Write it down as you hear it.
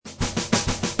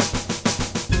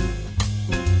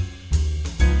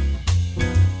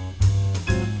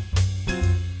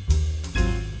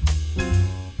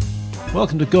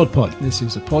Welcome to GodPod. This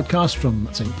is a podcast from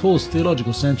St Paul's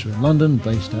Theological Centre in London,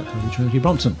 based at Holy Trinity,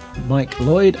 Brompton. Mike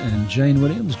Lloyd and Jane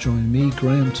Williams join me,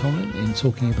 Graham Tomlin, in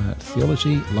talking about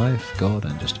theology, life, God,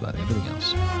 and just about everything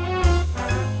else.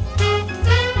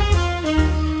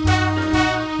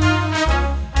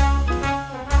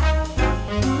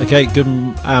 Okay,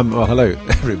 hello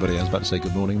everybody. I was about to say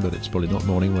good morning, but it's probably not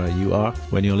morning where you are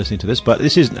when you're listening to this. But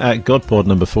this is GodPod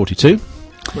number 42.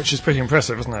 Which is pretty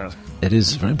impressive, isn't it? It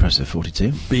is very impressive,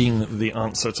 42. Being the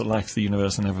answer to life, the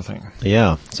universe and everything.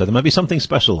 Yeah, so there might be something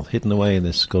special hidden away in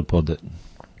this GodPod that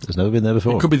has never been there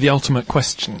before. It could be the ultimate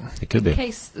question. It could be. In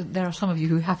case there are some of you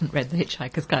who haven't read The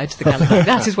Hitchhiker's Guide to the Galaxy,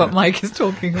 that is what Mike is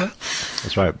talking about.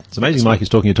 That's right. It's amazing Mike is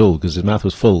talking at all, because his mouth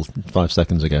was full 5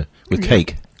 seconds ago with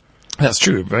cake. That's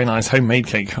true. Very nice homemade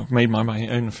cake. I've made by my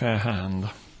own fair hand.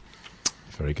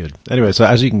 Very good. Anyway, so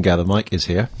as you can gather, Mike is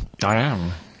here. I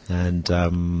am. And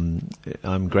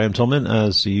I'm Graham Tomlin,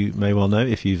 as you may well know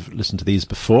if you've listened to these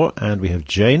before. And we have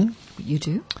Jane. You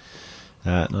do.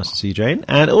 Nice to see you, Jane.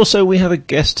 And also we have a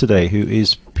guest today who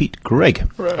is Pete Greig.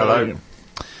 Hello.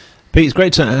 Pete, it's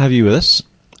great to have you with us.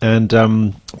 And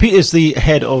Pete is the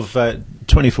head of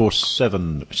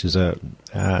 24/7, which is an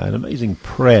amazing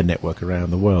prayer network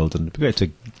around the world. And it'd be great to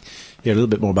hear a little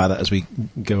bit more about that as we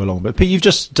go along. But Pete, you've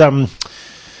just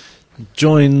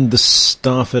joined the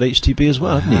staff at HTB as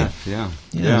well, haven't you?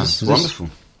 Yeah. It's wonderful.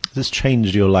 Has this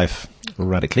changed your life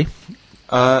radically?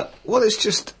 Well, it's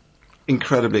just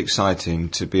incredibly exciting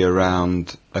to be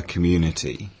around a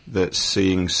community that's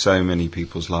seeing so many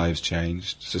people's lives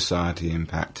changed, society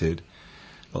impacted,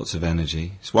 lots of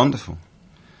energy. It's wonderful.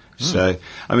 So,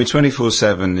 I mean,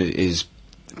 24/7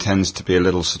 tends to be a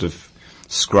little sort of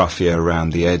scruffier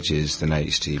around the edges than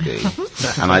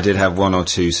HTB. And I did have one or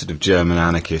two sort of German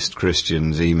anarchist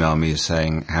Christians email me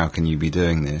saying, how can you be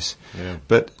doing this? Yeah.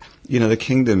 But, you know, the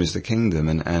kingdom is the kingdom,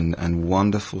 and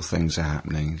wonderful things are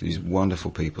happening. These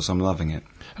wonderful people, so I'm loving it.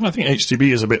 And I think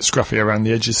HTB is a bit scruffy around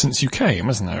the edges since you came,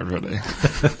 isn't it, really?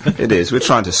 It is. We're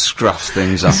trying to scruff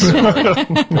things up.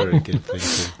 Very good, thank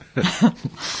you.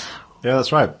 Yeah,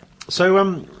 that's right.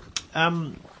 So,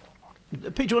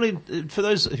 Pete, do you want to, for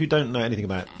those who don't know anything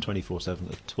about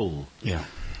 24/7 at all, Yeah.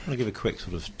 I want to give a quick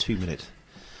sort of 2-minute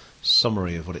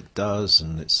summary of what it does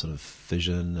and its sort of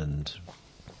vision and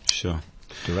Sure.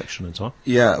 direction and so on.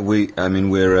 Yeah, we're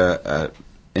a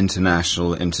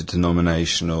international,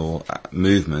 interdenominational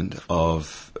movement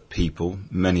of people,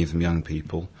 many of them young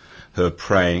people, who are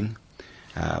praying.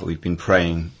 We've been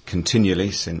praying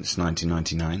continually since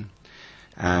 1999.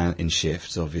 In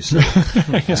shifts, obviously.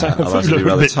 Yes, I look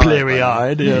a bit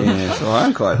bleary-eyed. Yeah, so I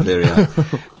am quite bleary-eyed.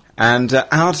 And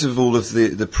out of all of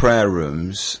the prayer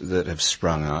rooms that have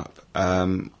sprung up,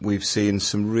 we've seen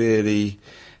some really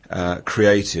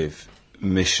creative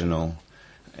missional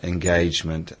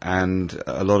engagement, and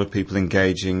a lot of people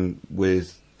engaging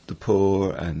with the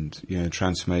poor and, you know,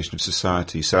 transformation of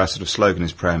society. So our sort of slogan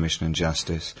is prayer, mission and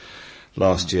justice.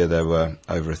 Last year there were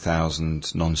over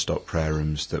 1,000 non-stop prayer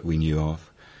rooms that we knew of.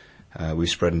 We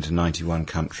spread into 91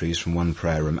 countries from one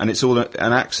prayer room. And it's all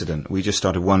an accident. We just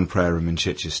started one prayer room in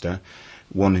Chichester,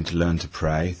 wanting to learn to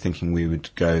pray, thinking we would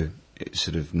go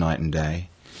sort of night and day.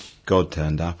 God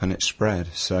turned up and it spread.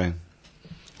 So.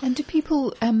 And do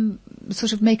people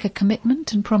sort of make a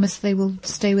commitment and promise they will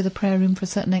stay with a prayer room for a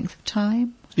certain length of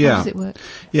time? How does it work?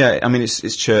 Yeah, I mean,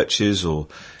 it's churches or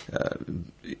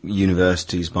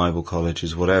universities, Bible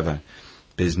colleges, whatever,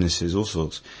 businesses, all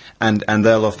sorts. And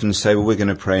they'll often say, well, we're going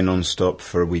to pray non-stop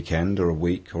for a weekend or a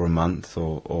week or a month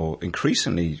or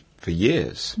increasingly for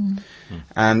years.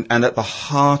 And at the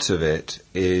heart of it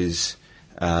is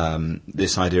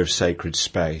this idea of sacred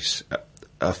space,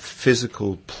 a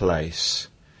physical place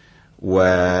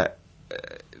where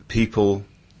people,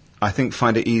 I think,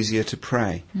 find it easier to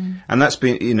pray. And that's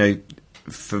been, you know,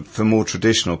 for more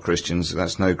traditional Christians,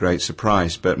 that's no great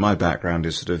surprise, but my background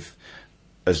is sort of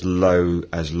as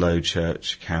low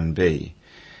church can be.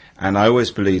 And I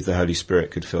always believed the Holy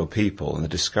Spirit could fill people, and the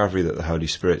discovery that the Holy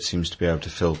Spirit seems to be able to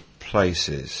fill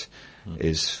places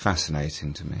is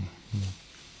fascinating to me.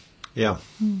 Yeah.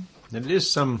 And it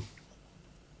is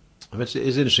it's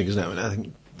interesting, isn't it? I mean, I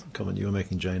think the comment you were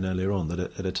making, Jane, earlier on, that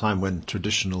at a time when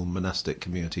traditional monastic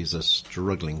communities are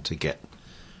struggling to get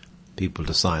people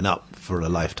to sign up for a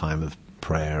lifetime of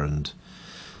prayer and,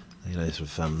 you know,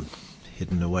 sort of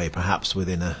hidden away perhaps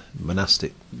within a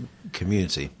monastic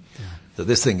community, that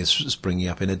this thing is springing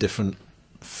up in a different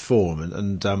form.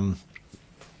 And I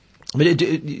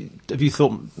mean, have you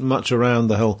thought much around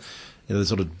the whole, you know, the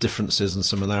sort of differences and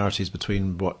similarities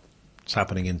between what's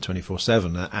happening in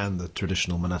 24/7 and the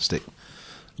traditional monastic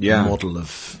model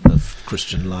of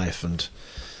Christian life? And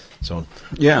so on.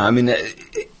 Yeah, I mean,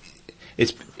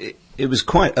 it was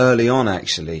quite early on,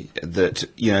 actually, that,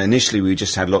 initially we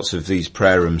just had lots of these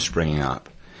prayer rooms springing up.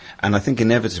 And I think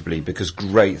inevitably, because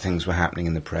great things were happening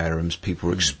in the prayer rooms, people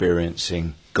were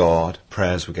experiencing God,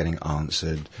 prayers were getting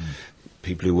answered.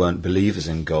 People who weren't believers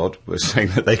in God were saying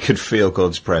that they could feel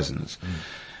God's presence.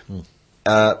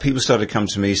 People started to come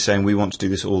to me saying, we want to do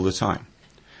this all the time.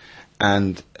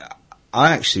 And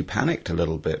I actually panicked a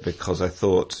little bit, because I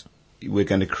thought, we're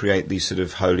going to create these sort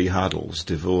of holy huddles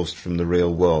divorced from the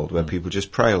real world where people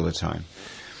just pray all the time.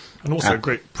 And also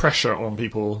great pressure on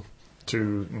people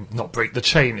to not break the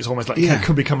chain. It's almost like it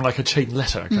could become like a chain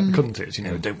letter, couldn't it?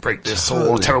 Don't break this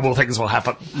or terrible things will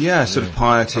happen. Yeah, sort of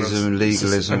pietism,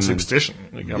 legalism. And superstition.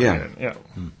 And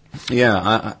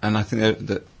I think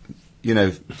that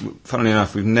funnily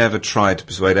enough, we've never tried to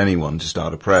persuade anyone to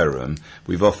start a prayer room.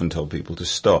 We've often told people to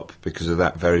stop because of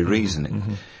that very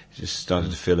reasoning. It just started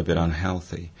to feel a bit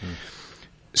unhealthy.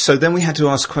 So then we had to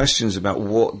ask questions about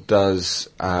what does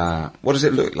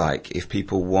it look like if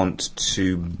people want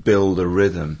to build a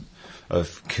rhythm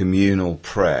of communal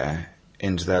prayer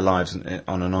into their lives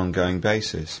on an ongoing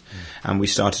basis. And we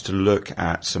started to look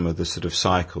at some of the sort of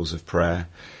cycles of prayer,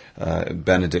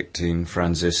 Benedictine,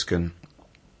 Franciscan,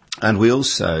 and we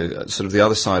also, sort of the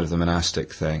other side of the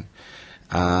monastic thing,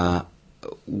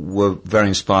 were very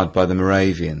inspired by the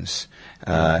Moravians.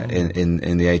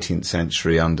 In the 18th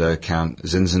century under Count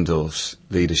Zinzendorf's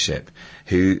leadership,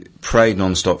 who prayed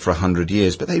non-stop for 100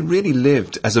 years, but they really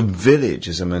lived as a village,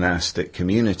 as a monastic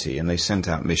community, and they sent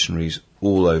out missionaries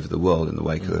all over the world in the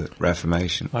wake of the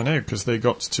Reformation. I know, because they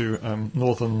got to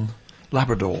northern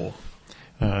Labrador.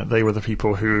 They were the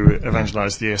people who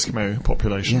evangelized the Eskimo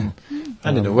population.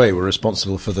 And in a way were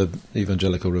responsible for the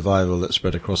evangelical revival that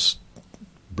spread across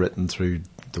Britain through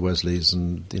the Wesleys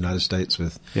and the United States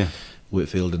with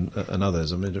Whitfield and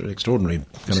others. I mean, an extraordinary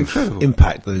kind of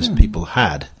impact those people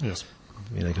had. Yes.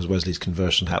 Because Wesley's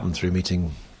conversion happened through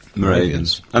meeting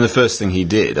Moravians. And the first thing he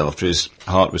did after his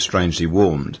heart was strangely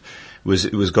warmed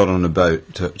was got on a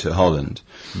boat to Holland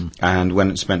and went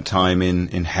and spent time in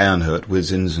Herrnhut with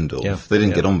Zinzendorf. Yeah. They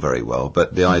didn't get on very well,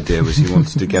 but the idea was he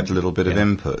wanted to get a little bit of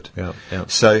input.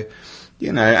 So,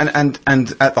 and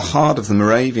at the heart of the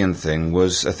Moravian thing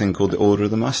was a thing called the Order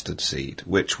of the Mustard Seed,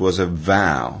 which was a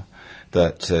vow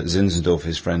that Zinzendorf,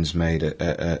 his friends, made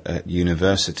at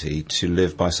university to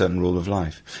live by a certain rule of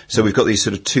life. So we've got these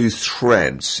sort of two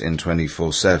threads in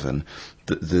 24/7,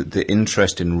 the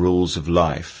interest in rules of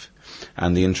life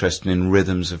and the interest in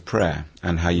rhythms of prayer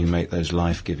and how you make those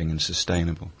life-giving and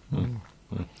sustainable.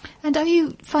 And are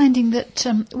you finding that,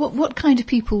 what kind of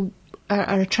people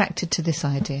are attracted to this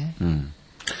idea?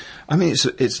 I mean,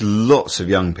 it's lots of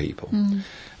young people.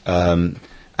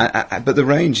 But the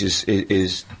range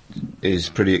is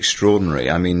pretty extraordinary.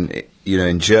 I mean,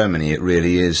 in Germany, it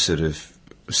really is sort of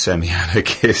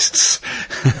semi-anarchists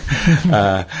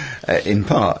in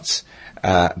parts.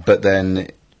 But then,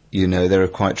 there are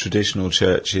quite traditional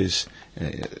churches.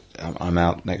 I'm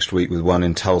out next week with one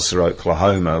in Tulsa,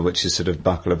 Oklahoma, which is sort of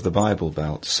buckle of the Bible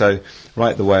Belt. So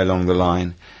right the way along the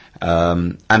line.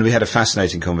 And we had a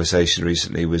fascinating conversation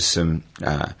recently with some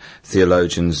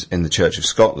theologians in the Church of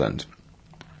Scotland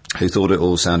who thought it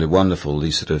all sounded wonderful,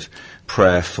 these sort of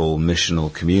prayerful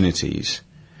missional communities.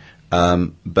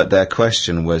 But their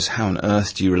question was, how on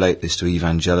earth do you relate this to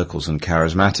evangelicals and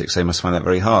charismatics? They must find that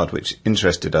very hard, which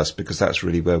interested us because that's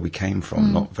really where we came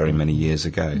from not very many years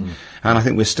ago. And I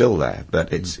think we're still there,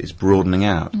 but it's broadening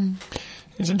out.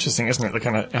 It's interesting, isn't it, the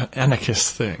kind of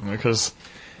anarchist thing, because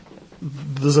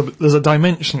there's a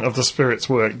dimension of the Spirit's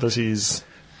work that is,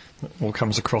 or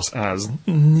comes across as,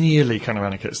 nearly kind of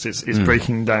anarchist. It's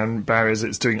breaking down barriers,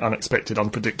 it's doing unexpected,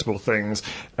 unpredictable things,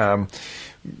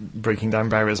 breaking down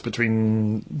barriers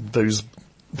between those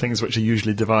things which are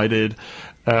usually divided,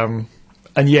 and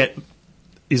yet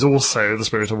is also the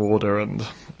spirit of order and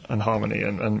harmony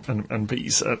and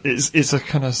peace. It's a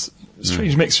kind of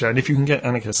strange mixture, and if you can get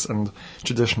anarchists and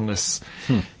traditionalists,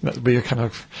 that would be a kind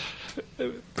of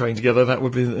praying together, that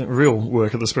would be the real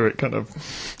work of the Spirit, kind of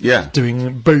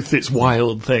doing both its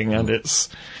wild thing and its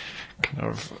kind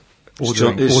of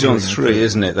ordering. It's John 3,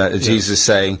 isn't it? That Jesus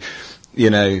saying,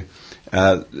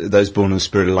 those born of the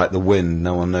Spirit are like the wind.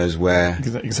 No one knows where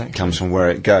it comes from, where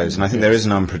it goes. And I think there is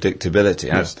an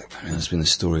unpredictability. That's been the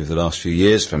story of the last few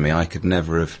years for me. I could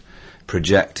never have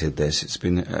projected this. It's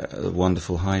been a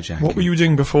wonderful hijacking. What were you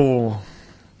doing before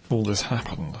all this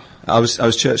happened? I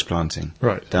was church planting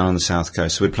down on the south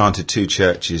coast. So we planted 2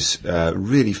 churches,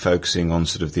 really focusing on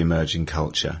sort of the emerging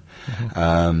culture.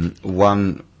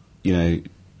 One,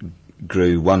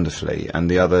 grew wonderfully,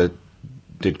 and the other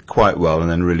did quite well and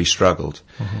then really struggled.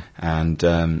 And,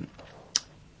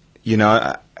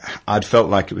 I'd felt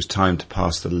like it was time to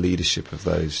pass the leadership of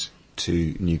those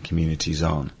two new communities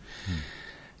on.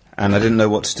 And I didn't know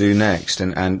what to do next,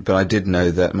 but I did know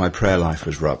that my prayer life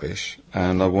was rubbish,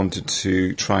 and I wanted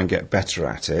to try and get better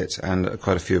at it, and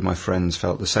quite a few of my friends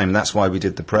felt the same. And that's why we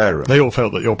did the prayer room. They all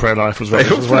felt that your prayer life was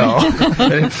rubbish as well. They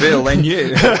didn't feel, they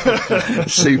knew.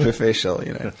 Superficial,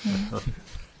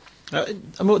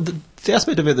 The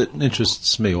aspect of it that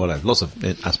interests me, well, there's lots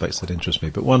of aspects that interest me,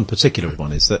 but one particular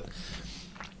one is that,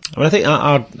 I think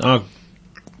our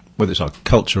whether it's our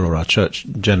culture or our church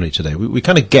generally today, we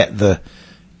kind of get the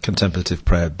contemplative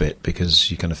prayer bit, because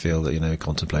you kind of feel that,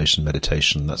 contemplation,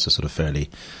 meditation, that's a sort of fairly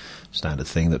standard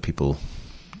thing that people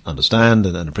understand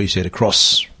and appreciate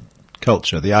across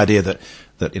culture. The idea that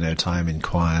time in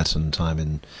quiet and time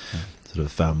in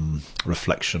sort of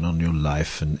reflection on your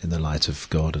life and in the light of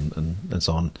God and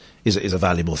so on is a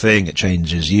valuable thing. It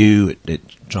changes you. It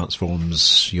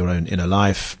transforms your own inner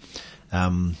life.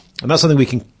 And that's something we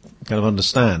can kind of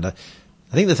understand. I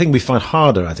think the thing we find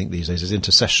harder, these days, is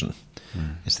intercession.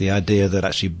 It's the idea that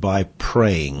actually by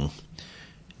praying,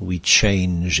 we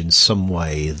change in some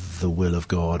way the will of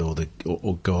God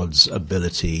or God's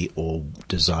ability or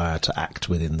desire to act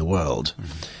within the world.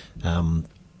 We can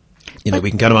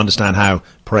kind of understand how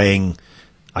praying,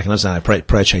 I can understand how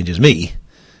prayer changes me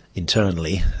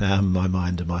internally, my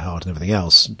mind and my heart and everything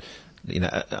else.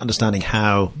 Understanding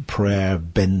how prayer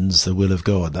bends the will of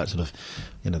God, that sort of,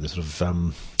 the sort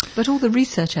of... But all the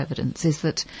research evidence is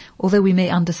that although we may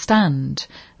understand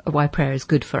why prayer is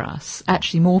good for us,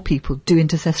 actually more people do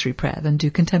intercessory prayer than do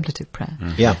contemplative prayer.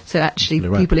 Yeah. So actually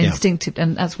Right. people Yeah. instinctive,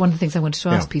 and that's one of the things I wanted to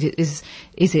ask Peter, is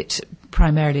it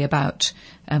primarily about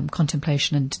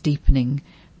contemplation and deepening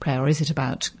prayer, or is it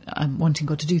about wanting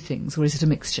God to do things, or is it a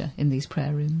mixture in these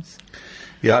prayer rooms?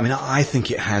 Yeah, I think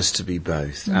it has to be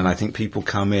both. And I think people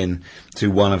come in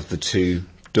through one of the two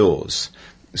doors.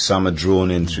 Some are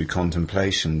drawn in through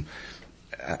contemplation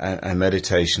and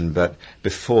meditation, but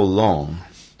before long,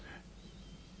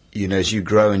 as you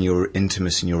grow in your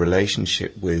intimacy, in your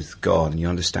relationship with God, and you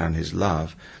understand His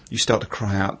love, you start to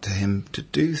cry out to Him to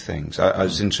do things. I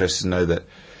was interested to know that,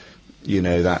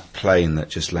 that plane that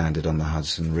just landed on the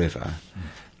Hudson River,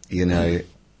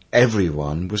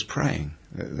 everyone was praying.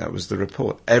 That was the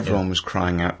report. Everyone was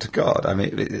crying out to God.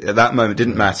 At that moment, it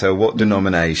didn't matter what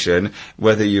denomination,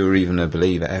 whether you were even a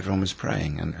believer, everyone was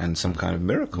praying, and some kind of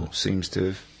miracle seems to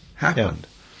have happened.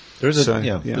 There is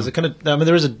there's a kind of,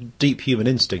 there is a deep human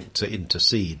instinct to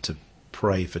intercede, to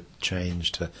pray for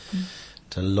change, to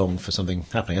long for something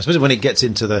happening. I suppose when it gets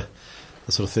into the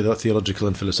sort of theological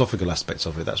and philosophical aspects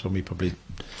of it, that's when we probably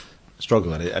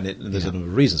struggle at it. And there's a number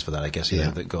of reasons for that, I guess.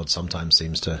 That God sometimes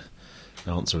seems to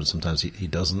answer and sometimes he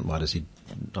doesn't. Why does He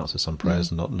answer some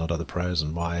prayers and not other prayers,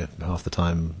 and why half the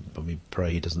time when we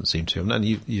pray He doesn't seem to? And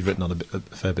you've written on a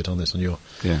fair bit on this on your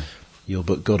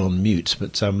book God on Mute,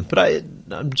 but I'm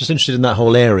just interested in that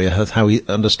whole area of how we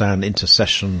understand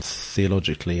intercession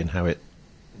theologically and how it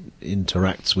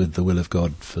interacts with the will of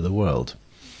God for the world.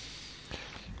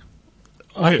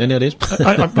 Any ideas?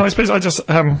 I suppose I just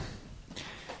I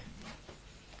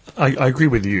agree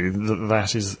with you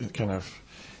that is kind of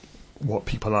what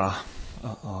people are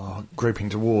groping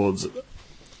towards.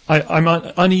 I'm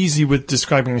uneasy with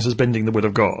describing this as bending the will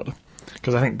of God,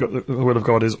 because I think the will of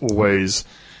God is always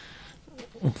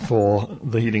for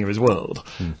the healing of His world,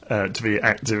 to be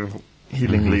active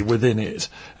healingly within it,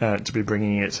 to be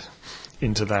bringing it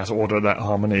into that order, that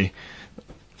harmony,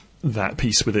 that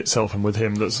peace with itself and with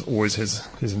Him. That's always His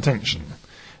intention.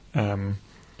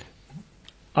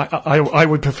 I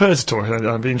would prefer to talk, and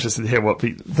I'd be interested to hear what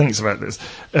Pete thinks about this,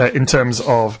 in terms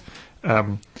of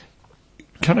kind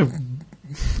of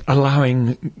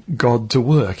allowing God to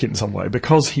work in some way,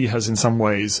 because He has in some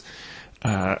ways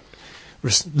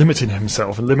limited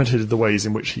Himself and limited the ways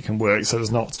in which He can work, so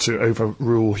as not to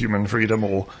overrule human freedom,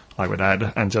 or I would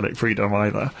add angelic freedom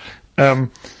either. You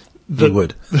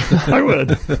would. I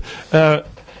would.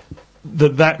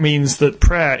 That means that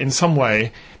prayer in some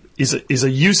way is a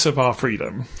use of our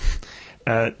freedom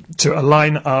to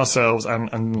align ourselves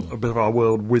and a bit of our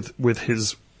world with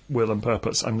His will and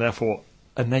purpose, and therefore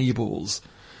enables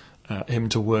Him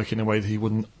to work in a way that He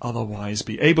wouldn't otherwise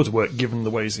be able to work, given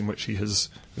the ways in which He has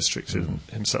restricted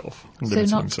Himself. So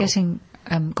not getting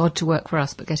God to work for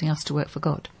us, but getting us to work for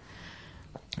God.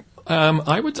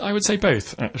 I would say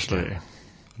both, actually.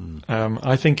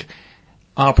 I think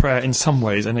our prayer in some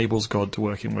ways enables God to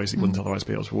work in ways He wouldn't otherwise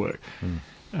be able to work.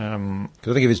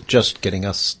 Because I think if it's just getting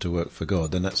us to work for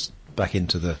God, then that's back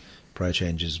into the prayer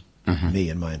changes me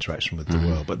and my interaction with the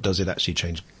world. But does it actually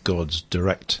change God's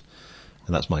direct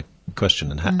And that's my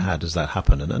question. And how does that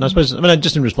happen? And I suppose,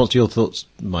 just in response to your thoughts,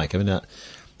 Mike, I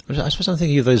suppose I'm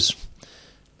thinking of those.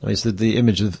 It's the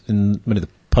image of in many of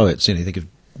the poets. You think of,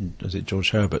 is it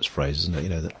George Herbert's phrase, isn't it?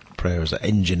 That prayer is an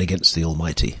engine against the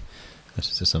Almighty. That's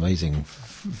just this amazing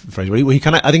phrase. Where he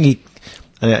kind of, I think he,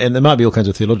 and there might be all kinds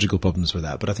of theological problems with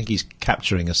that, but I think he's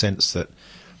capturing a sense that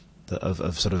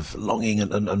of sort of longing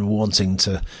and wanting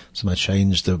to somehow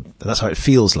change that's how it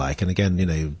feels like. And again,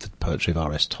 the poetry of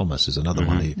R.S. Thomas is another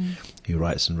one who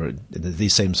writes in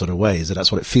these same sort of ways,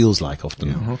 that's what it feels like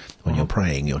often when you're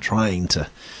praying. You're trying to,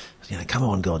 come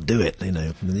on, God, do it.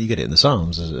 And you get it in the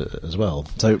Psalms as well.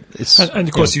 So it's and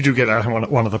of course you do get that in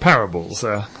one of the parables.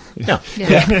 Yeah, that's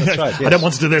right. Yes. I don't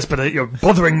want to do this, but you're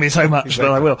bothering me so much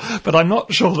that I will. But I'm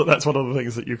not sure that that's one of the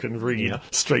things that you can read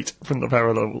straight from the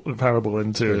parable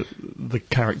into the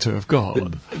character of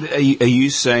God. Are you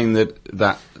saying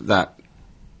that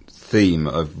theme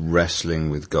of wrestling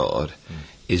with God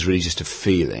is really just a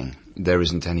feeling? There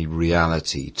isn't any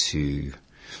reality to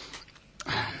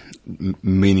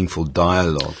meaningful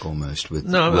dialogue almost with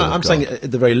no, the will I'm of saying God.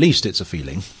 at the very least it's a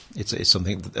feeling. It's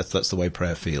something that's the way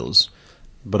prayer feels.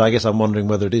 But I guess I'm wondering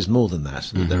whether it is more than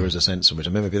that. That there is a sense in which,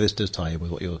 maybe this does tie in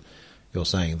with what you're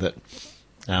saying, that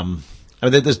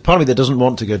there's part of me that doesn't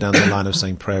want to go down the line of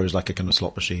saying prayer is like a kind of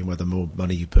slot machine where the more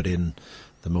money you put in,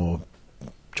 the more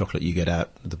chocolate you get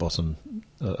out at the bottom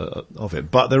of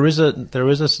it. But there is a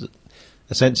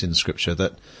sense in Scripture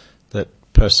that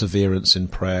perseverance in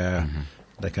prayer,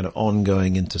 that kind of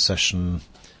ongoing intercession,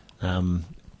 putting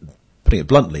it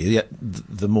bluntly,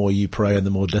 the more you pray and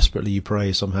the more desperately you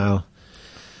pray, somehow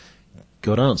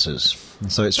God answers.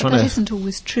 And so it's but trying that to... isn't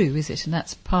always true, is it? And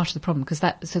that's part of the problem, because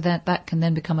that can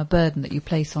then become a burden that you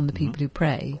place on the people who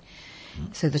pray,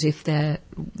 so that if their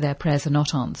prayers are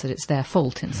not answered, it's their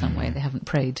fault in some way. They haven't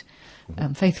prayed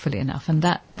faithfully enough, and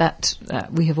that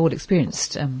we have all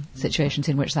experienced situations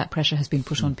in which that pressure has been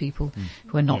put on people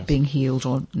who are not being healed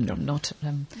or not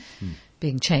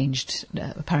being changed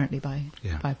apparently by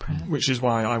prayer. Which is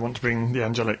why I want to bring the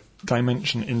angelic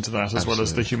dimension into that as well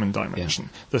as the human dimension.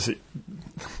 That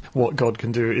what God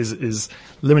can do is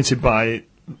limited by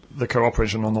the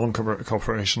cooperation or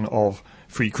non-cooperation of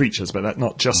free creatures, but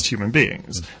not just human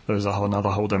beings. There's another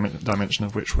whole dimension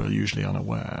of which we're usually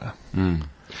unaware.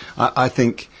 I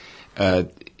think there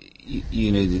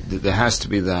has to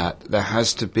be that. There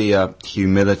has to be a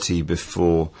humility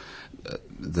before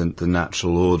the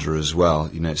natural order as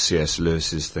well. C.S.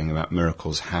 Lewis's thing about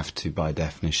miracles have to, by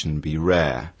definition, be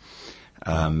rare,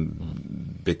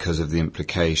 because of the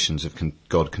implications of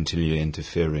God continually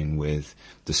interfering with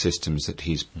the systems that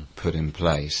He's put in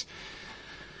place.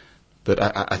 But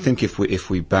I think if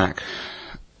we back,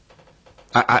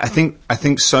 I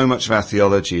think so much of our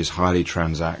theology is highly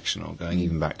transactional, going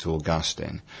even back to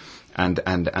Augustine, and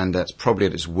that's probably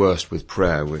at its worst with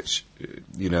prayer, which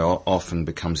often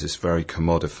becomes this very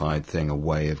commodified thing, a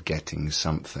way of getting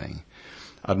something.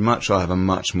 I'd much rather have a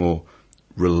much more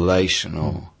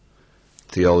relational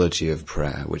theology of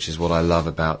prayer, which is what I love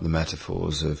about the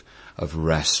metaphors of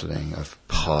wrestling, of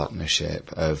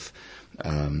partnership, of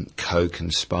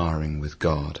co-conspiring with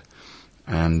God.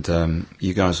 And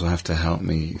you guys will have to help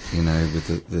me,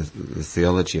 with the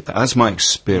theology of that. That's my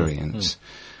experience.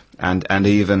 And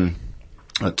even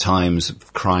at times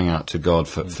crying out to God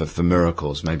for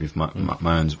miracles, maybe for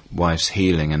my own wife's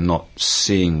healing, and not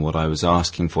seeing what I was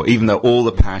asking for, even though all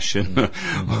the passion,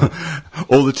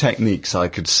 all the techniques I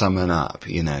could summon up,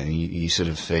 you sort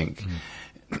of think,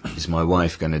 is my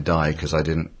wife going to die because I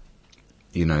didn't,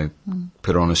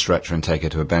 put her on a stretcher and take her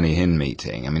to a Benny Hinn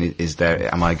meeting? I mean,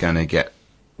 am I going to get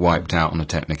wiped out on a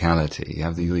technicality? You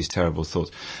have these terrible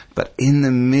thoughts. But in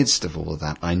the midst of all of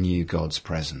that, I knew God's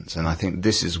presence. And I think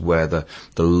this is where the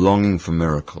longing for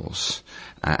miracles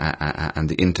and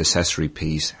the intercessory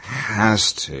piece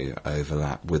has to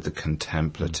overlap with the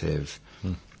contemplative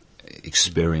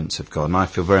experience of God. And I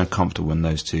feel very uncomfortable when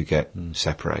those two get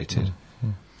separated.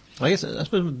 I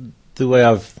suppose the way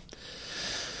I've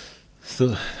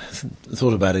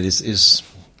thought about it is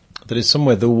that in some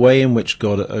way the way in which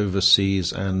God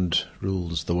oversees and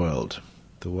rules the world,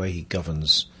 the way He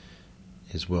governs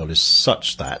His world, is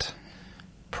such that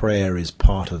prayer is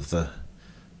part of the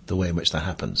way in which that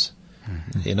happens.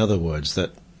 In other words,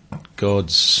 that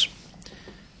God's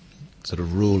sort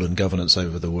of rule and governance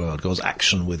over the world, God's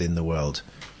action within the world,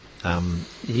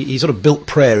 he sort of built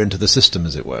prayer into the system,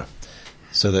 as it were,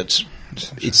 so that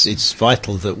it's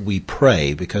vital that we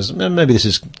pray, because maybe this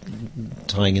is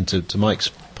tying into Mike's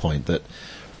point that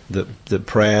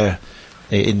prayer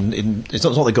it's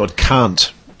not that God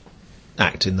can't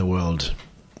act in the world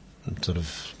sort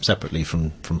of separately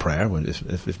from prayer.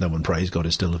 If no one prays, God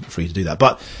is still free to do that.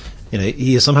 But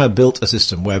he has somehow built a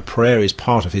system where prayer is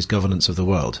part of his governance of the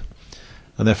world,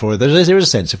 and therefore there is a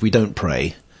sense, if we don't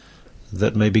pray,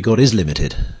 that maybe God is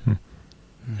limited. And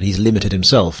he's limited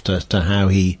himself to how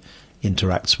he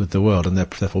interacts with the world, and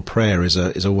therefore prayer is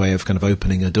a way of kind of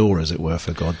opening a door, as it were,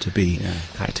 for God to be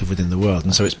active within the world.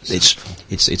 And so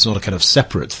it's not a kind of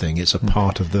separate thing; it's a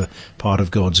part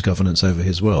of God's governance over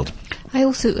His world. I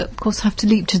also, of course, have to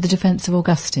leap to the defence of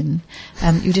Augustine.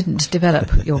 You didn't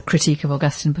develop your critique of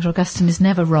Augustine, but Augustine is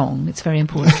never wrong. It's very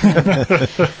important.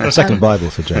 A second Bible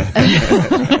for Jane.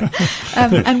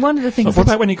 And one of the things. What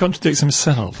about when he contradicts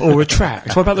himself or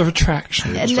retracts? What about the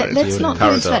retraction? Let's not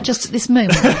go into that just at this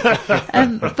moment.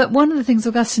 But one of the things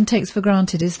Augustine takes for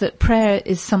granted is that prayer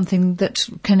is something that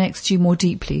connects you more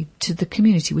deeply to the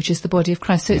community, which is the body of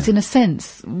Christ. So it's, in a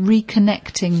sense,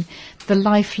 reconnecting the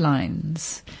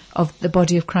lifelines of the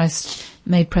body of Christ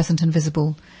made present and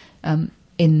visible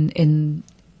in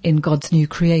God's new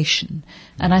creation.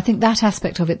 And I think that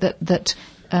aspect of it, that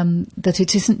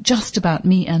it isn't just about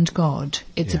me and God.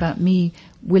 It's about me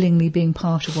willingly being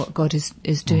part of what God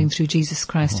is doing through Jesus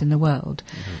Christ in the world.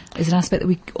 Is an aspect that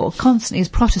we constantly, as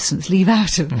Protestants, leave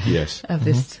out of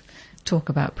this talk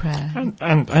about prayer.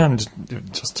 And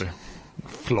just to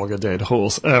flog a dead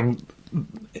horse,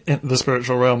 in the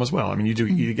spiritual realm as well. I mean,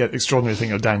 you get the extraordinary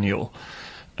thing of Daniel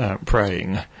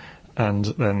praying, and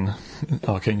then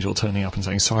Archangel turning up and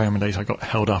saying, "Sorry, I'm late. I got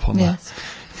held up on on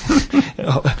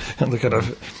the kind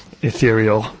of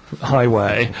ethereal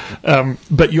highway,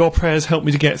 but your prayers helped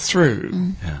me to get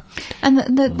through." And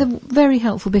the very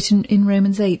helpful bit in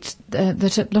Romans 8,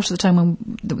 that a lot of the time when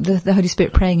the Holy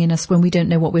Spirit praying in us when we don't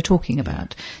know what we're talking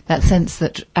about, that sense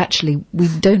that actually we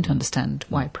don't understand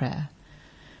why prayer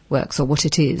works or what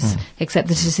it is, except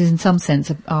that it is in some sense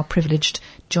our privileged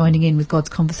joining in with God's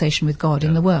conversation with God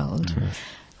in the world.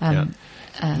 And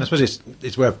I suppose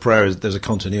it's where there's a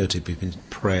continuity between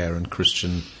prayer and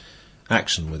Christian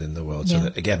action within the world. So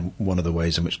that, again, one of the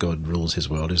ways in which God rules His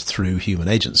world is through human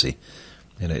agency.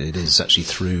 It is actually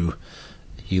through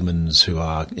humans who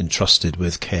are entrusted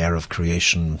with care of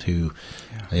creation, who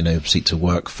seek to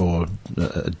work for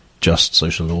a just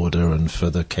social order and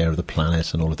for the care of the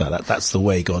planet and all of that. That's the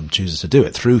way God chooses to do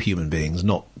it, through human beings,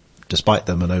 not despite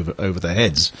them and over their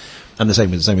heads. And the same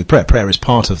with prayer. Prayer is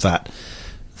part of that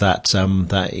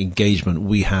engagement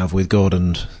we have with God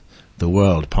and the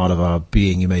world, part of our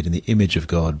being made in the image of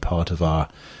God, part of our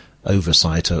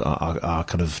oversight, our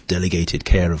kind of delegated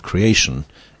care of creation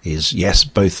is, yes,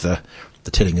 both the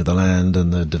tilling of the land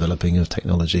and the developing of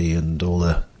technology and all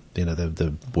the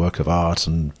work of art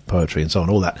and poetry and so on,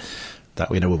 all that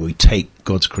where we take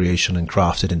God's creation and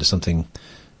craft it into something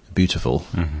beautiful,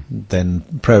 then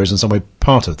prayer is in some way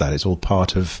part of that. It's all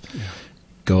part of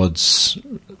God's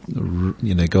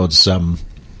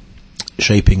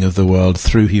shaping of the world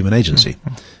through human agency,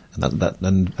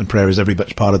 and prayer is every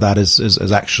bit part of that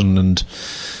as action and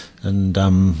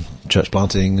church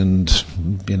planting and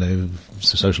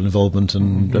social involvement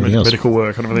and everything else, medical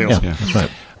work and everything else. Yeah, that's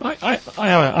right. I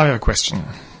have a question.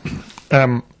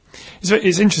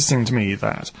 It's interesting to me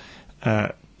that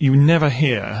you never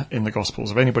hear in the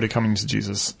Gospels of anybody coming to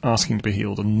Jesus asking to be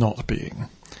healed and not being.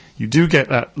 You do get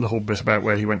that little bit about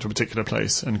where he went to a particular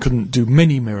place and couldn't do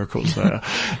many miracles there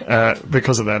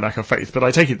because of their lack of faith. But I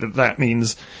take it that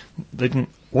means they didn't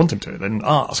want him to. They didn't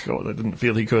ask, or they didn't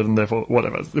feel he could, and therefore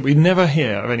whatever. We never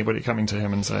hear of anybody coming to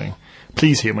him and saying,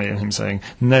 "Please heal me," and him saying,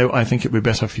 "No, I think it would be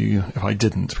better for you if I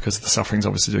didn't, because the suffering's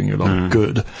obviously doing you a lot of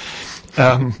good."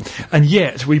 And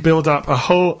yet we build up a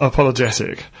whole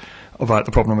apologetic about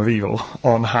the problem of evil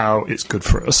on how it's good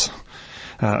for us.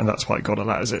 And that's why God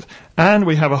allows it. And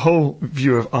we have a whole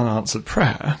view of unanswered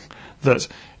prayer, that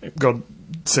God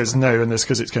says no in this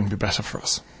because it's going to be better for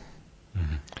us.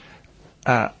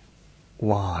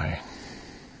 Why?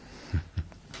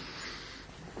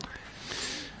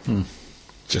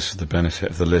 Just for the benefit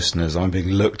of the listeners, I'm being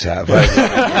looked at.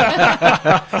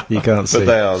 You can't see. But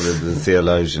they are the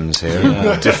theologians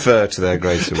here. Defer to their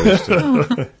greater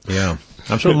wisdom. Yeah.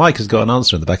 I'm sure Mike has got an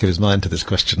answer in the back of his mind to this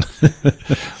question.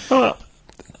 Well,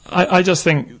 I just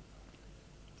think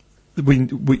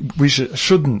we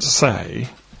shouldn't say,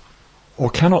 or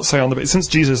cannot say on the basis, since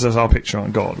Jesus is our picture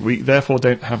on God, we therefore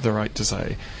don't have the right to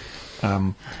say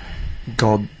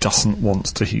God doesn't want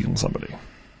to heal somebody.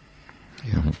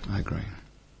 Yeah, I agree.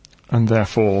 And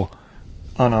therefore,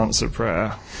 unanswered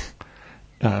prayer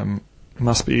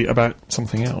must be about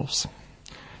something else.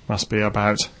 Must be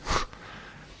about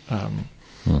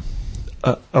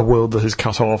a world that is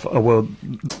cut off, a world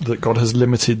that God has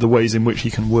limited the ways in which he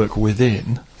can work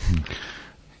within,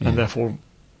 and therefore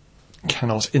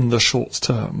cannot, in the short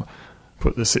term,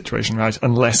 put the situation right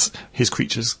unless his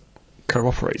creatures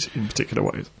cooperate in particular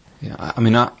ways. Yeah,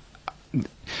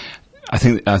 I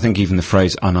think even the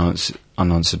phrase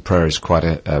unanswered prayer is quite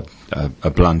a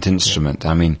blunt instrument.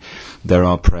 I mean, there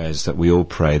are prayers that we all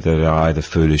pray that are either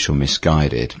foolish or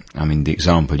misguided. I mean, the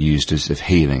example used is of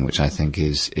healing, which I think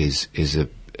is a,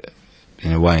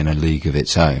 in a way, in a league of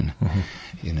its own. Mm-hmm.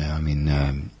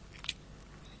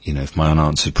 If my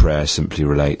unanswered prayer simply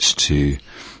relates to,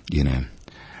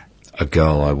 a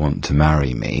girl I want to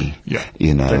marry me,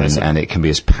 and it can be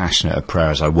as passionate a prayer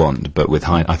as I want, but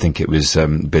I think it was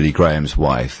Billy Graham's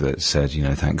wife that said,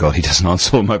 thank God he doesn't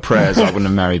answer all my prayers, I wouldn't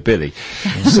have married Billy.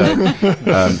 So,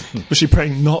 was she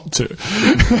praying not to?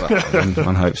 Well,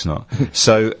 one hopes not.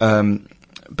 So,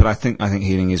 but I think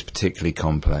healing is particularly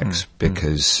complex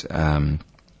because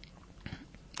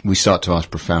we start to ask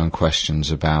profound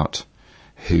questions about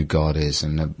who God is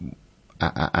and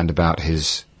about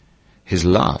his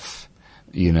love.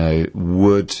 I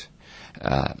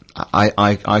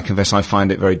confess I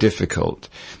find it very difficult,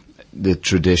 the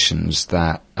traditions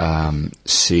that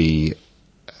see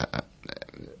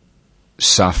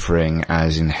suffering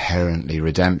as inherently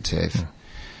redemptive,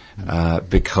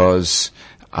 because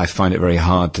I find it very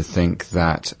hard to think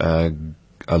that a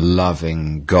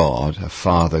loving God, a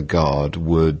Father God,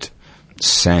 would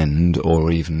send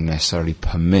or even necessarily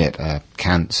permit a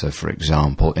cancer, for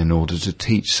example, in order to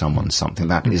teach someone something.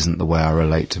 That isn't the way I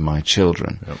relate to my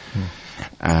children. Yep.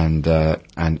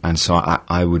 And so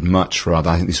I would much rather,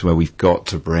 I think this is where we've got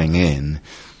to bring in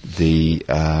the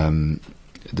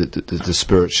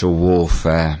spiritual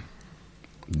warfare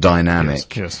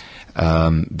dynamic. Yes.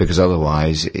 Because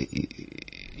otherwise,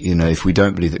 if we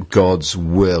don't believe that God's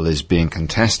will is being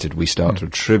contested, we start to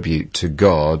attribute to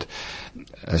God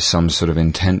some sort of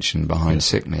intention behind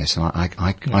sickness, and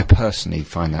I personally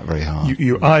find that very hard.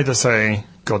 You either say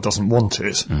God doesn't want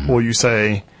it, or you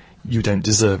say you don't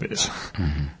deserve it.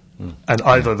 And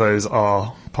either of those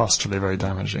are pastorally very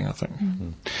damaging, I think.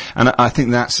 And I think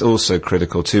that's also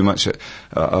critical. Too much of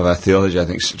our theology, I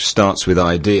think, starts with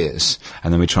ideas,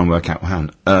 and then we try and work out how on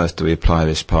earth do we apply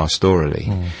this pastorally.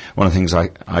 One of the things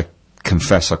I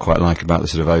confess I quite like about the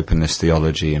sort of openness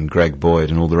theology and Greg Boyd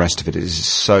and all the rest of it is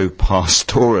so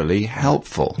pastorally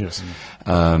helpful. Yes.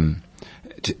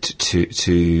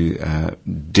 To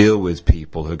deal with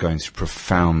people who are going through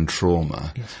profound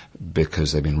trauma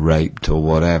because they've been raped or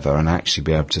whatever, and actually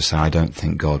be able to say, I don't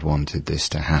think God wanted this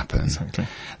to happen. Exactly.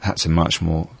 That's a much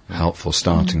more helpful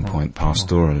starting point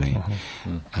pastorally.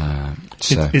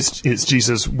 It's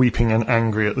Jesus weeping and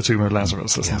angry at the tomb of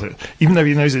Lazarus, isn't it? Even though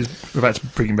he knows he's about to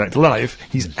bring him back to life,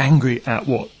 he's angry at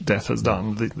what death has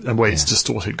done, the way it's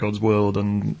distorted God's world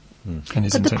and his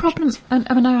intentions. But the problem,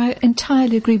 I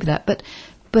entirely agree with that,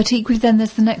 but equally then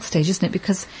there's the next stage, isn't it?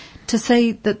 Because to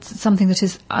say that something that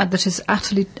is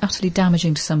utterly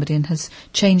damaging to somebody and has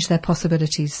changed their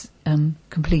possibilities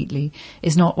completely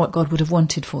is not what God would have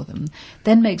wanted for them,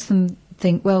 then makes them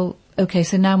think, well, okay,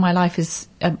 so now my life is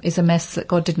a mess that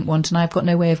God didn't want, and I've got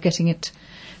no way of getting it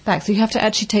back. So you have to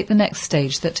actually take the next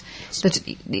stage, that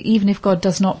even if God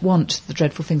does not want the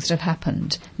dreadful things that have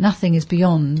happened, nothing is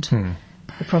beyond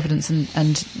the providence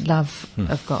and love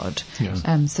of God. Yes.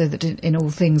 So that in all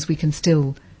things we can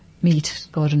still meet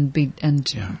God and be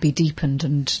deepened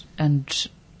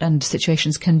and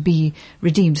situations can be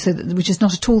redeemed. So which is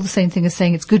not at all the same thing as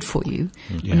saying it's good for you,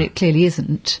 when it clearly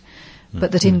isn't.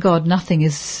 But that in God nothing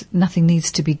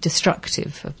needs to be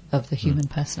destructive of the human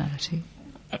personality.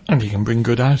 And he can bring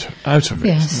good out of it.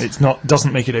 Yes. It's not,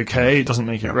 doesn't make it okay, doesn't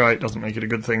make it right, doesn't make it a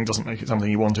good thing, doesn't make it something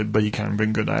you wanted, but he can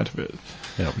bring good out of it.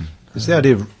 Yeah. It's the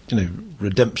idea of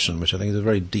redemption, which I think is a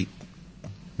very deep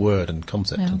word and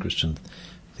concept in Christian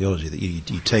theology, that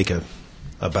you take a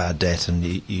bad debt and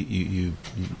you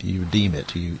redeem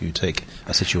it. You take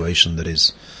a situation that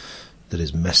is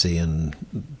messy and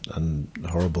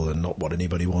horrible and not what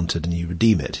anybody wanted, and you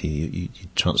redeem it. You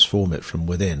transform it from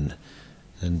within.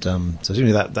 And so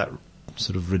certainly that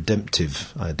sort of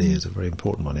redemptive idea is a very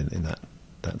important one in that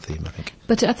theme, I think.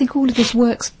 But I think all of this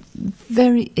works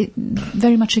very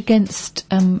much against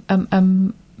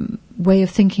way of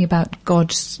thinking about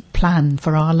God's plan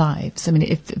for our lives. I mean,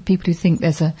 if people who think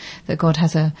that God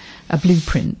has a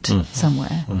blueprint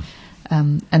somewhere,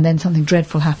 and then something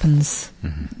dreadful happens,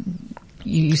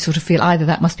 you sort of feel either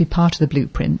that must be part of the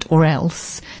blueprint, or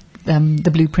else the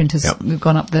blueprint has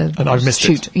gone up the and I've missed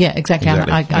chute. it. Yeah, exactly.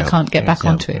 I can't get back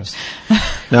onto it.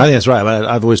 No, I think that's right.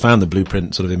 I've always found the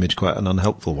blueprint sort of image quite an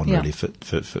unhelpful one, really,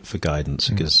 for guidance,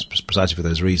 because precisely for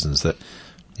those reasons that,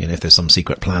 if there's some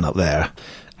secret plan up there,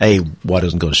 A, why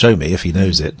doesn't God show me if he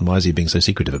knows it, and why is he being so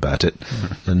secretive about it?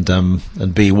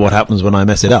 And B, what happens when I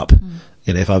mess it up?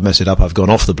 If I've messed it up, I've gone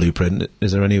off the blueprint.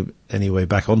 Is there any way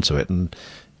back onto it? And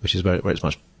which is where it's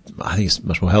much. I think it's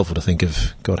much more helpful to think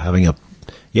of God having a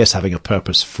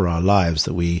purpose for our lives,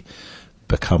 that we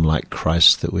become like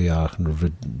Christ, that we are kind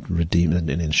of redeemed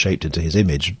and shaped into his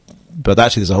image. But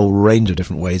actually, there's a whole range of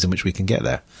different ways in which we can get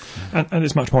there. And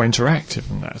it's much more interactive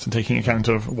than that, and taking account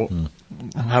of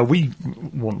how we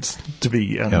want to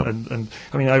be. And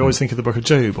I mean, I always think of the book of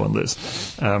Job on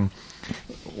this.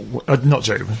 Not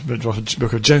Job, but the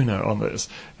book of Jonah on this.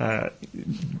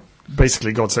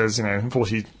 Basically, God says, in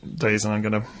 40 days and I'm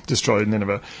going to destroy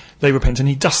Nineveh. They repent, and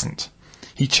he doesn't.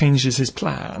 He changes his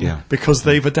plan because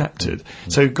they've adapted.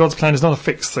 So God's plan is not a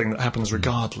fixed thing that happens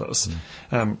regardless.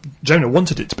 Jonah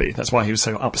wanted it to be. That's why he was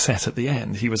so upset at the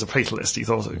end. He was a fatalist. He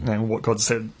thought what God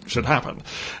said should happen.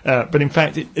 But in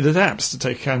fact, it adapts to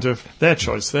take account of their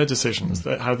choice, their decisions,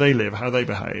 how they live, how they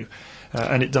behave.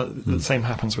 And the same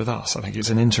happens with us. I think it's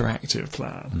an interactive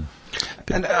plan.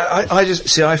 And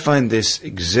I find this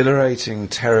exhilarating,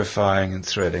 terrifying, and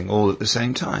thrilling all at the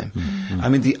same time. I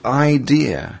mean, the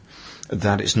idea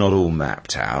that it's not all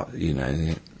mapped out,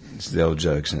 it's the old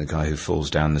jokes, and the guy who falls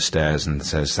down the stairs and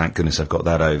says, "Thank goodness I've got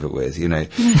that over with,"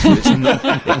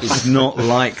 it's not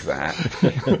like that.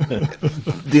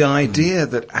 The idea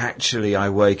that actually I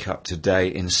wake up today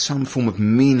in some form of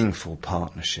meaningful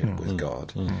partnership with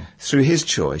God, through his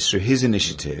choice, through his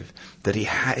initiative, that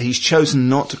he's chosen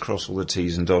not to cross all the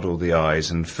T's and dot all the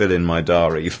I's and fill in my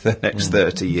diary for the next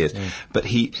 30 years, but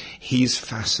he's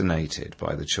fascinated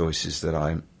by the choices that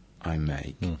I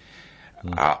make.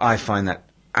 I find that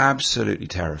absolutely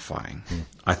terrifying.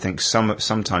 I think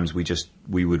sometimes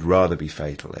we would rather be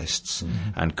fatalists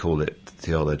and call it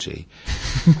theology,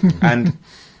 and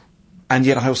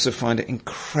yet I also find it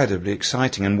incredibly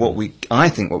exciting. And I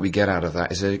think what we get out of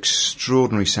that is an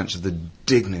extraordinary sense of the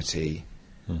dignity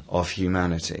of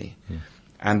humanity.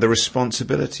 And the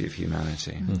responsibility of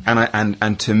humanity.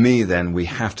 And to me, then, we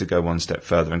have to go one step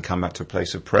further and come back to a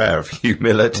place of prayer, of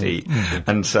humility,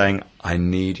 and saying, I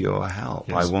need your help.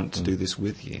 Yes. I want to do this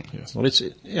with you. Yes. Well, it's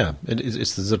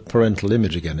the parental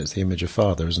image again. It's the image of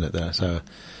father, isn't it? That's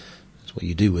what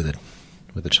you do with it,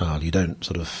 with a child. You don't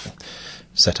sort of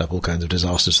set up all kinds of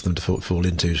disasters for them to fall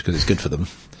into because it's good for them,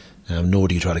 nor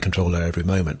do you try to control their every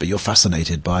moment. But you're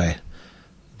fascinated by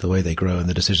the way they grow and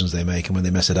the decisions they make, and when they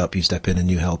mess it up, you step in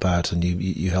and you help out, and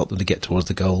you help them to get towards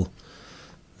the goal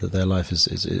that their life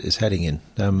is heading in.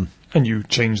 And you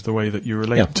change the way that you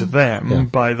relate to them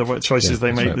by the choices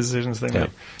they make, the decisions they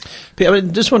make. Peter, I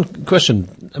mean, just one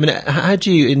question. I mean, how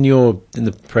do you in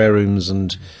the prayer rooms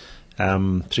and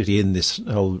particularly in this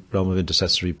whole realm of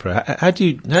intercessory prayer, how do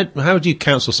you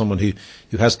counsel someone who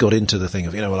has got into the thing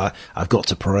of I've got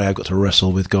to pray, I've got to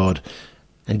wrestle with God,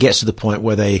 and gets to the point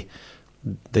where they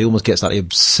almost get slightly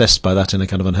obsessed by that in a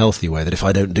kind of unhealthy way, that if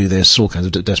I don't do this, all kinds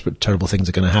of desperate, terrible things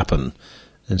are going to happen.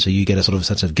 And so you get a sort of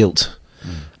sense of guilt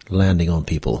landing on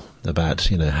people about,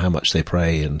 how much they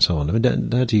pray and so on. I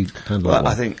mean, how do you handle that?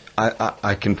 Well, I think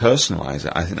I can personalise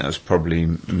it. I think that was probably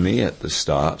me at the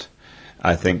start.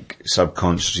 I think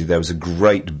subconsciously there was a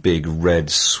great big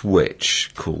red switch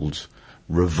called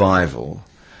revival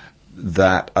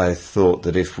that I thought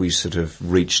that if we sort of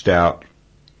reached out,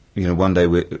 one day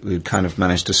we'd kind of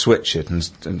manage to switch it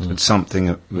and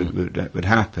something would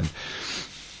happen.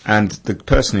 And the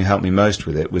person who helped me most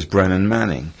with it was Brennan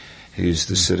Manning, who's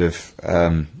the sort of...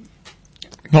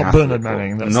 not Bernard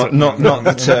Manning. That's not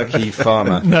the turkey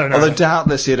farmer. No. Although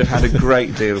doubtless he'd have had a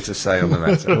great deal to say on the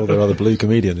matter. Or there are other blue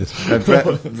comedians.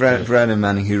 Brennan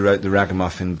Manning, who wrote the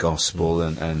Ragamuffin Gospel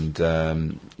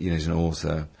and he's an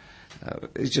author.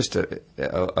 He's just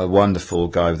a wonderful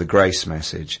guy with a grace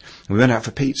message. We went out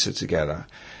for pizza together,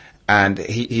 and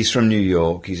he's from New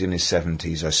York. He's in his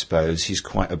 70s, I suppose. He's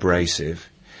quite abrasive,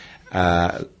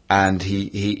 and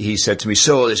he said to me,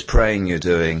 "So all this praying you're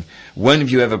doing, when have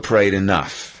you ever prayed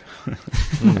enough?"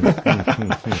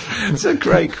 It's a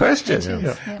great question.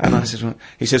 Yeah. And I said,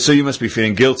 he said, "So you must be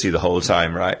feeling guilty the whole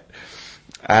time, right?"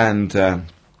 And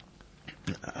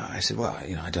I said, "Well,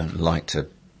 I don't like to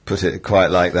put it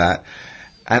quite like that,"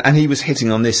 and he was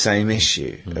hitting on this same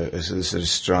issue, sort of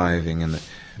striving,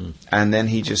 and then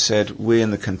he just said, "We're in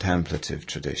the contemplative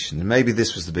tradition," and maybe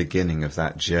this was the beginning of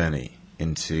that journey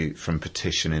from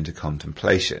petition into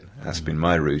contemplation. That's been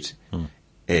my route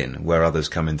in, where others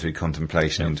come in through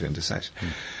contemplation into intercession.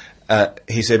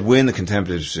 He said, "We're in the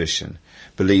contemplative tradition,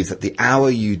 believe that the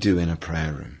hour you do in a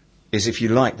prayer room is, if you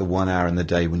like, the 1 hour in the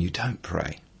day when you don't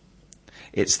pray.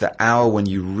 It's the hour when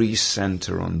you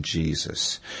recenter on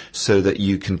Jesus so that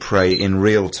you can pray in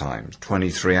real time,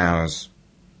 23 hours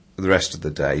the rest of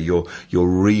the day, your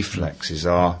reflexes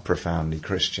are profoundly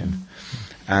Christian.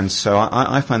 And so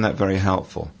I find that very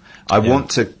helpful. I want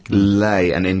to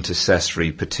lay an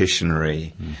intercessory,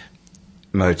 petitionary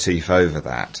motif over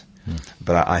that.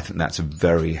 But I think that's a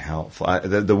very helpful.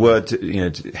 The word,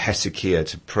 hesychia,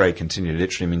 to pray continually,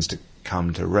 literally means to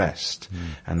come to rest.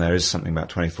 And there is something about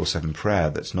 24/7 prayer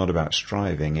that's not about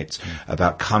striving. It's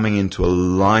about coming into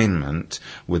alignment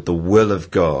with the will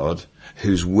of God,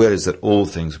 whose will is that all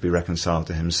things will be reconciled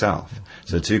to himself.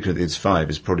 So 2 Corinthians 5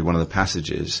 is probably one of the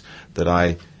passages that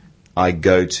I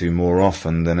go to more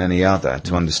often than any other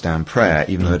to understand prayer,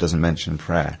 even though it doesn't mention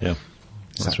prayer. Yeah.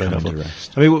 That's very helpful.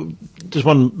 I mean, just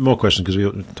one more question,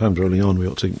 because time's rolling on. We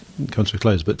ought to come to a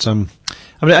close. But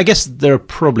I guess there are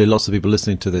probably lots of people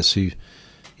listening to this who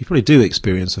you probably do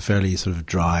experience a fairly sort of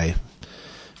dry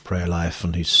prayer life,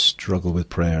 and who struggle with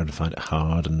prayer and find it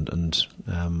hard,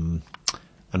 and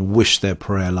wish their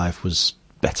prayer life was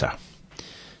better.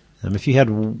 If you had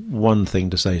one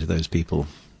thing to say to those people,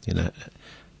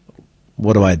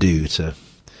 what do I do to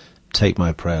take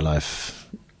my prayer life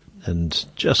and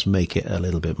just make it a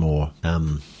little bit more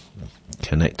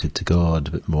connected to God,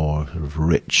 a bit more sort of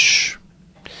rich?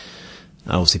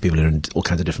 Obviously, people are in all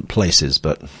kinds of different places,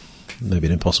 but maybe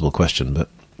an impossible question. But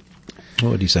what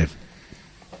would you say?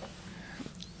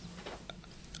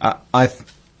 I'll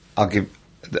give.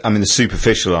 The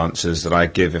superficial answers that I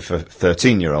give if a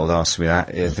 13-year-old asks me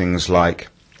that are things like,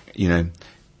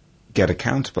 get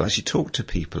accountable. Actually, talk to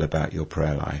people about your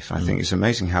prayer life. I think it's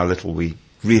amazing how little we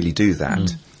really do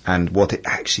that. And what it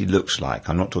actually looks like.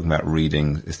 I'm not talking about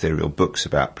reading ethereal books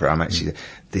about prayer. I'm actually,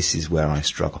 this is where I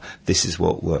struggle. This is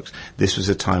what works. This was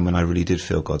a time when I really did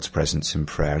feel God's presence in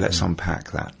prayer. Let's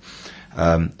unpack that.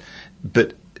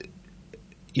 But,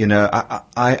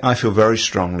 I feel very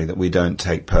strongly that we don't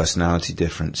take personality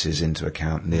differences into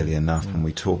account nearly enough when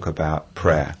we talk about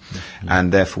prayer.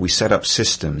 And therefore we set up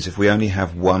systems. If we only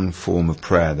have one form of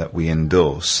prayer that we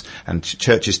endorse, and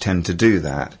churches tend to do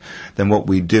that, then what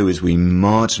we do is we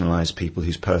marginalise people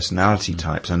whose personality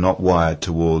types are not wired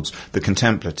towards the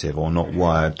contemplative, or not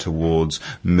wired towards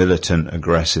militant,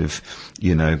 aggressive,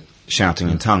 shouting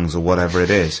in tongues, or whatever it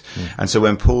is. And so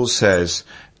when Paul says,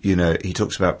 he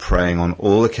talks about praying on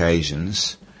all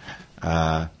occasions,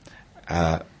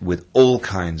 with all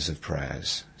kinds of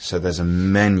prayers. So there's a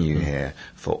menu here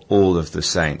for all of the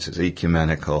saints. It's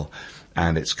ecumenical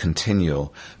and it's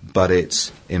continual, but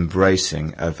it's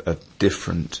embracing of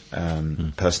different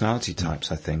personality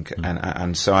types, I think.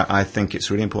 And so I think it's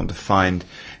really important to find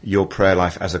your prayer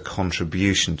life as a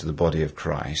contribution to the body of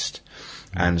Christ,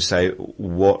 and say,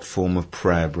 what form of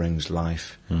prayer brings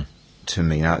life to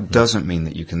me. Now, it doesn't mean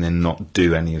that you can then not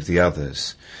do any of the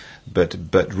others, but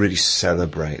really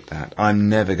celebrate that. I'm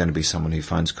never going to be someone who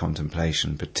finds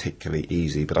contemplation particularly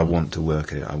easy, but I want to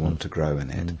work at it. I want to grow in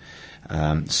it.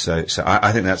 So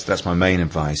I think that's my main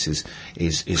advice is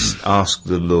ask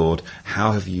the Lord,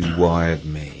 how have you wired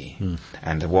me,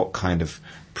 and what kind of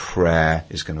prayer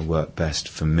is going to work best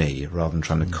for me, rather than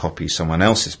trying to copy someone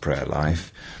else's prayer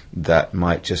life that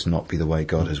might just not be the way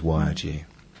God has wired you.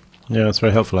 Yeah, that's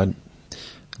very helpful.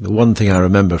 The one thing I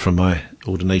remember from my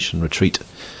ordination retreat, it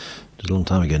was a long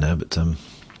time ago now, but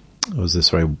was this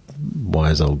very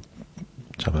wise old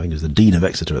chap, I think he was the Dean of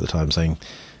Exeter at the time, saying,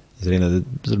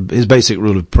 his basic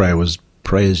rule of prayer was,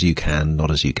 pray as you can, not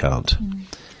as you can't.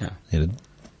 Yeah.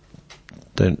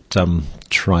 Don't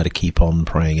try to keep on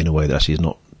praying in a way that actually is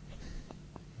not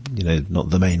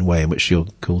the main way in which you're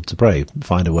called to pray.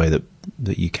 Find a way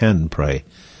that you can pray,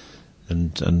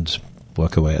 and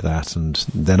work away at that, and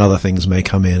then other things may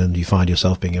come in, and you find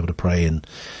yourself being able to pray in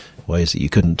ways that you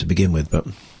couldn't to begin with. But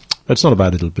it's not a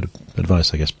bad little bit of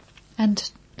advice, I guess.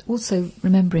 And also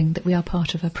remembering that we are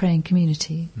part of a praying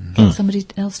community. Get somebody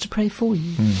else to pray for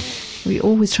you. We're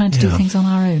always trying to do things on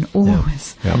our own,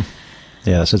 always.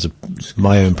 Yeah, so it's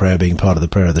my own prayer being part of the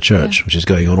prayer of the church, which is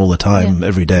going on all the time,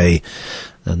 every day,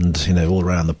 and all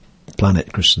around the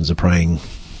planet Christians are praying,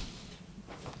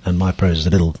 and my prayer is a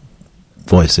little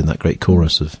voice in that great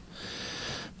chorus of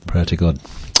prayer to God.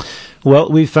 Well,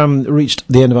 we've reached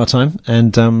the end of our time,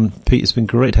 and Pete, it's been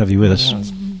great to have you with us.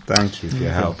 Thank you for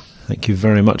your help. Thank you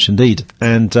very much indeed.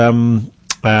 And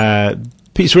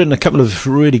Pete's written a couple of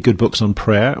really good books on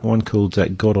prayer, one called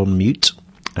God on Mute.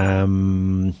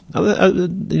 You've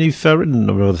written a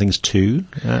number of other things too.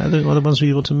 Are there other ones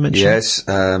you want to mention? Yes,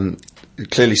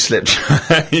 clearly slipped.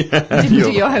 Didn't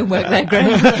do your homework there,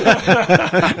 Graham.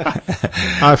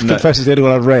 I've confessed it's the only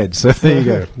one I've read, so there you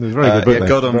go. It's a very good book.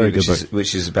 God on Mute,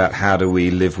 which is about how do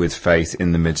we live with faith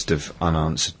in the midst of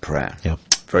unanswered prayer. Yeah.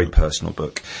 Very personal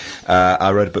book.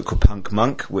 I wrote a book called Punk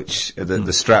Monk, which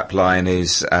the strap line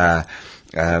is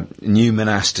new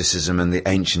monasticism and the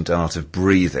ancient art of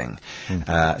breathing.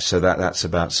 So that's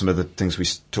about some of the things we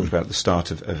talked about at the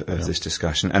start of this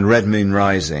discussion. And Red Moon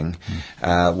Rising,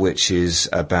 which is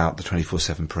about the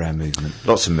 24/7 prayer movement.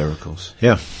 Lots of miracles.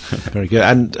 Yeah, very good.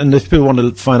 And if people want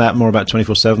to find out more about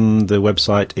 24/7, the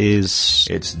website is...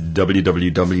 It's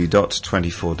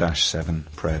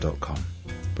www.24-7prayer.com.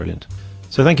 Brilliant.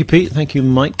 So thank you, Pete. Thank you,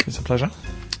 Mike. It's a pleasure.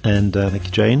 And thank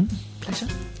you, Jane. Pleasure.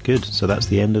 Good. So that's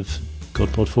the end of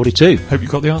GodPod 42. Hope you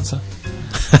got the answer.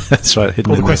 That's right,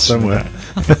 hidden Or the in there question somewhere.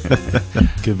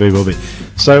 Could be, will be.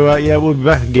 So, we'll be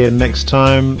back again next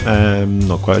time.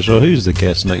 Not quite sure who's the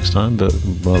guest next time, but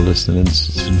we'll listen and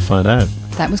find out.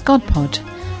 That was GodPod,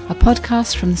 a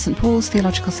podcast from the St Paul's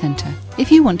Theological Centre.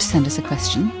 If you want to send us a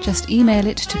question, just email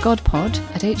it to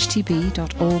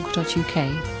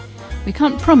godpod@htb.org.uk. We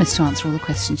can't promise to answer all the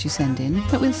questions you send in,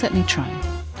 but we'll certainly try.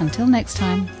 Until next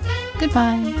time,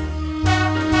 goodbye.